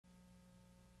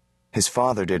His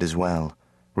father did as well,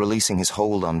 releasing his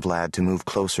hold on Vlad to move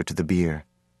closer to the bier.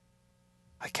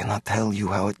 I cannot tell you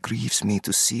how it grieves me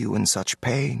to see you in such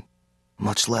pain,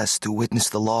 much less to witness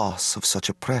the loss of such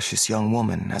a precious young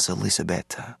woman as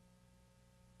Elisabetta.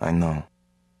 I know.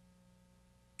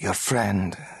 Your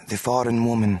friend, the foreign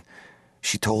woman,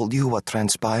 she told you what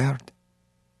transpired?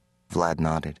 Vlad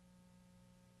nodded.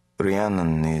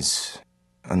 Rhiannon is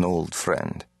an old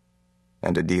friend,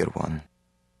 and a dear one.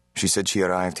 She said she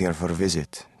arrived here for a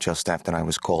visit, just after I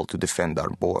was called to defend our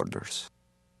borders.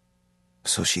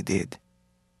 So she did.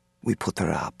 We put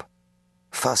her up.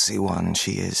 Fussy one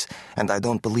she is, and I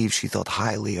don't believe she thought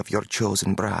highly of your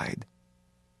chosen bride.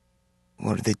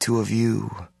 Were the two of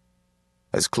you...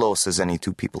 As close as any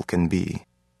two people can be,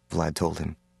 Vlad told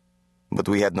him. But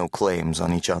we had no claims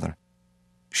on each other.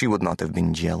 She would not have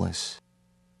been jealous.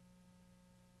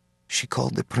 She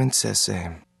called the princess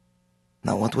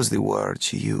Now what was the word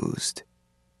she used?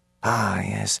 Ah,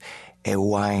 yes, a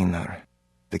whiner,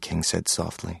 the king said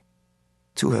softly.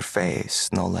 To her face,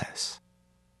 no less.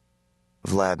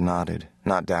 Vlad nodded,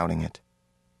 not doubting it.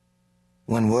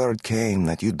 When word came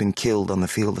that you'd been killed on the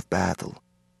field of battle,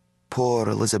 poor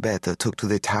Elisabetta took to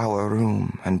the tower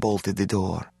room and bolted the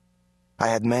door. I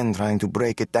had men trying to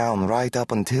break it down right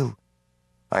up until...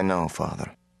 I know,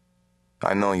 Father.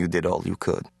 I know you did all you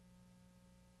could.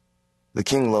 The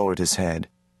king lowered his head,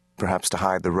 perhaps to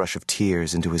hide the rush of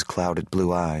tears into his clouded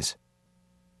blue eyes.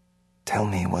 Tell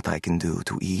me what I can do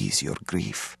to ease your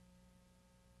grief.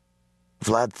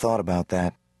 Vlad thought about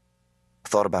that,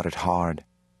 thought about it hard.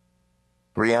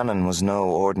 Rhiannon was no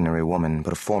ordinary woman,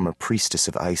 but a former priestess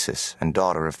of Isis and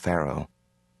daughter of Pharaoh.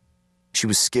 She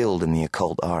was skilled in the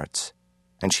occult arts,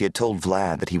 and she had told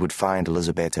Vlad that he would find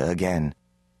Elisabetta again.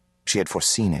 She had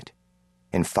foreseen it,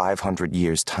 in 500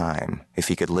 years' time, if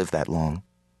he could live that long.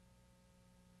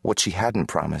 What she hadn't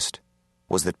promised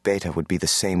was that Beta would be the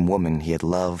same woman he had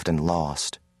loved and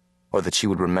lost, or that she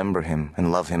would remember him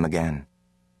and love him again.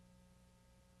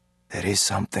 There is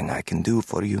something I can do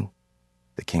for you,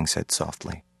 the king said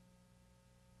softly.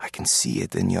 I can see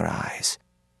it in your eyes.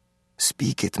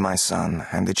 Speak it, my son,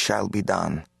 and it shall be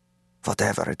done,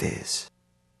 whatever it is.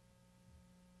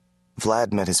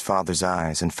 Vlad met his father's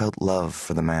eyes and felt love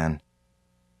for the man.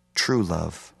 True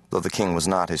love, though the king was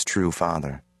not his true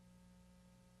father.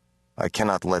 I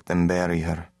cannot let them bury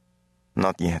her.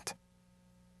 Not yet.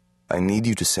 I need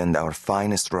you to send our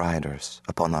finest riders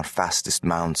upon our fastest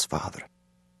mounts, Father.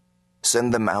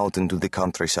 Send them out into the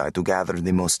countryside to gather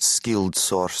the most skilled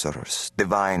sorcerers,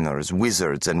 diviners,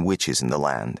 wizards, and witches in the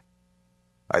land.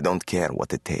 I don't care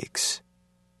what it takes.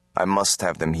 I must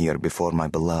have them here before my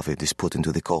beloved is put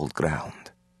into the cold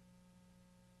ground.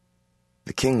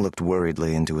 The king looked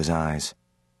worriedly into his eyes.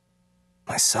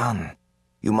 My son,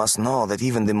 you must know that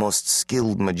even the most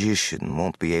skilled magician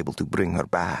won't be able to bring her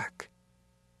back.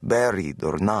 Buried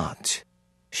or not,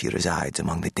 she resides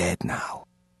among the dead now.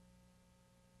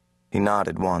 He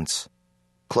nodded once,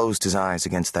 closed his eyes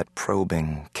against that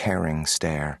probing, caring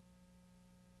stare.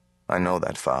 I know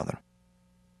that, Father.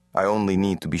 I only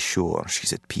need to be sure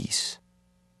she's at peace.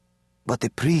 But the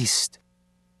priest...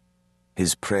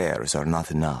 His prayers are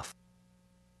not enough.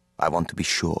 I want to be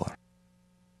sure.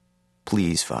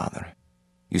 Please, Father,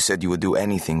 you said you would do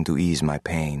anything to ease my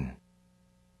pain.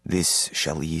 This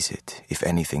shall ease it, if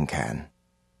anything can.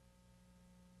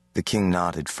 The king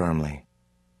nodded firmly.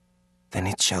 Then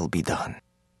it shall be done.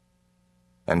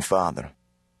 And Father,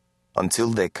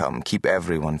 until they come, keep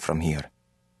everyone from here,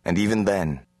 and even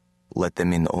then, let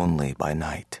them in only by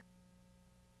night.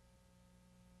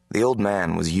 The old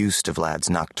man was used to Vlad's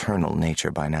nocturnal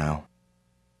nature by now.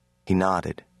 He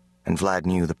nodded, and Vlad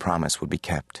knew the promise would be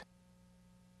kept.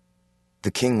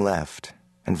 The king left,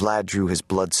 and Vlad drew his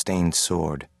blood-stained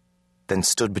sword, then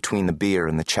stood between the bier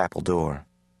and the chapel door.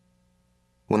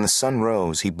 When the sun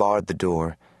rose, he barred the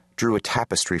door, drew a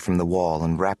tapestry from the wall,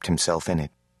 and wrapped himself in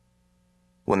it.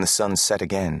 When the sun set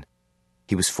again,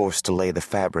 he was forced to lay the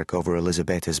fabric over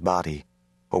Elisabetta's body,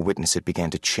 or witness it began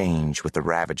to change with the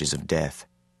ravages of death.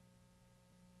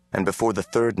 And before the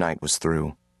third night was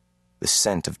through, the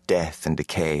scent of death and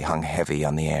decay hung heavy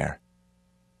on the air.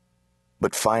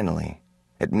 But finally,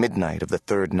 at midnight of the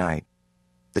third night,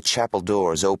 the chapel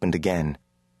doors opened again,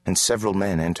 and several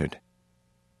men entered.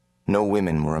 No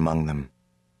women were among them.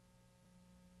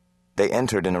 They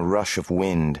entered in a rush of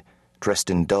wind, dressed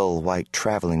in dull white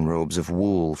traveling robes of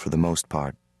wool for the most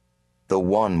part, though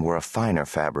one wore a finer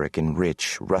fabric in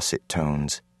rich, russet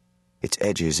tones, its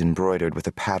edges embroidered with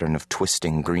a pattern of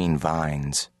twisting green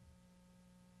vines.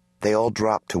 They all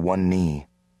dropped to one knee,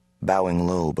 bowing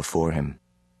low before him.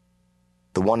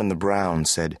 The one in the brown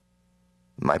said,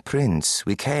 My prince,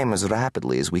 we came as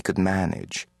rapidly as we could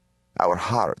manage. Our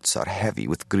hearts are heavy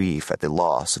with grief at the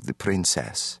loss of the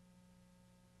princess."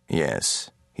 "Yes,"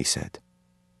 he said.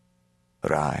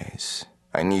 "Rise.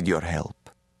 I need your help."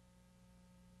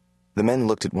 The men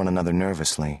looked at one another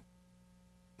nervously.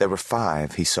 There were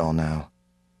 5 he saw now.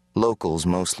 Locals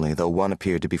mostly, though one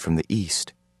appeared to be from the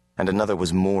east, and another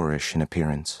was Moorish in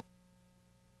appearance.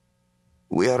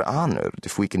 "We are honored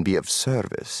if we can be of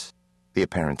service," the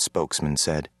apparent spokesman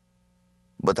said.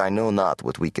 "But I know not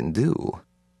what we can do.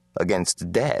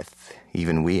 Against death,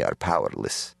 even we are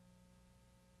powerless."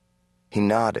 He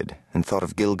nodded and thought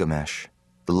of Gilgamesh,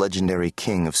 the legendary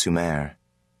king of Sumer.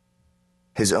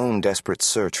 His own desperate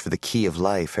search for the key of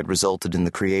life had resulted in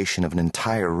the creation of an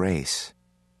entire race,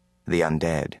 the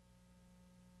undead,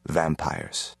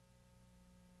 vampires.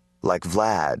 Like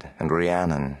Vlad and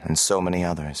Rhiannon and so many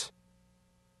others.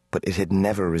 But it had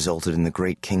never resulted in the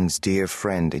great king's dear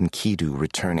friend Enkidu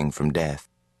returning from death.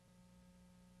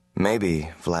 Maybe,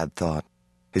 Vlad thought,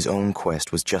 his own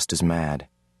quest was just as mad,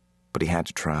 but he had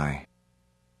to try.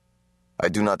 "I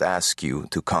do not ask you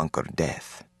to conquer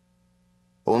death,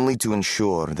 only to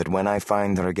ensure that when I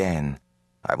find her again,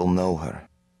 I will know her,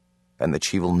 and that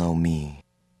she will know me,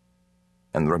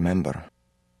 and remember,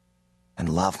 and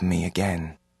love me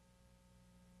again."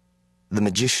 The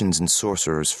magicians and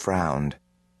sorcerers frowned,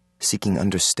 seeking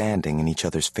understanding in each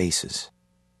other's faces.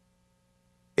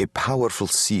 "A powerful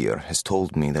seer has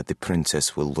told me that the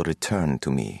princess will return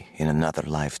to me in another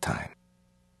lifetime,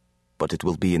 but it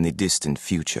will be in the distant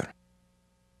future."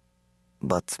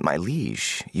 "But, my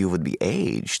liege, you would be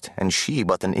aged, and she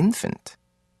but an infant."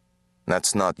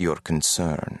 "That's not your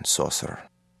concern, sorcerer.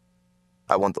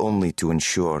 I want only to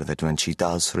ensure that when she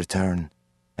does return,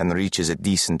 and reaches a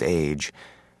decent age,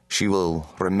 she will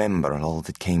remember all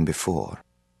that came before,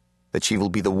 that she will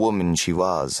be the woman she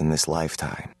was in this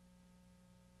lifetime.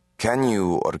 Can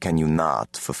you or can you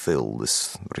not fulfill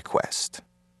this request?"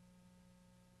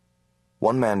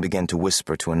 One man began to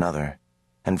whisper to another,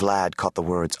 and Vlad caught the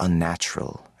words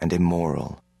unnatural and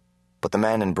immoral, but the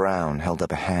man in brown held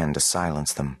up a hand to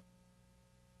silence them.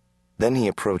 Then he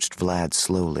approached Vlad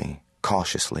slowly,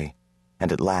 cautiously,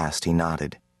 and at last he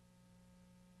nodded.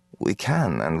 "We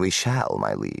can and we shall,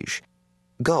 my liege.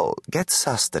 Go, get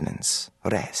sustenance,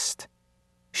 rest.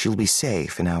 She'll be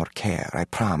safe in our care, I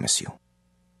promise you."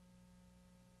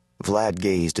 Vlad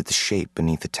gazed at the shape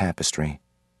beneath the tapestry.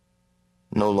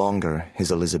 No longer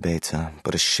his Elisabetta,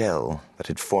 but a shell that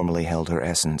had formerly held her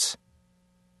essence.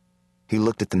 He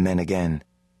looked at the men again.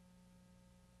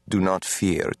 "Do not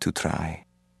fear to try.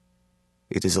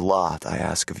 It is a lot I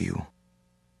ask of you.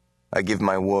 I give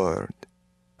my word.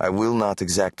 I will not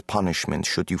exact punishment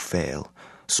should you fail,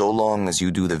 so long as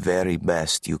you do the very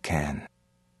best you can.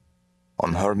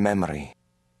 On her memory,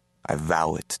 I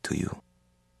vow it to you."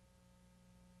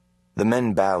 The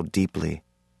men bowed deeply,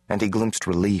 and he glimpsed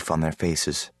relief on their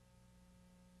faces.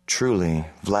 Truly,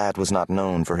 Vlad was not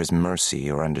known for his mercy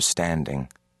or understanding.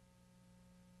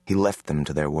 He left them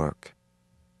to their work.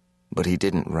 But he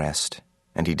didn't rest,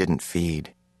 and he didn't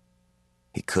feed.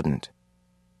 He couldn't.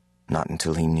 Not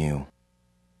until he knew.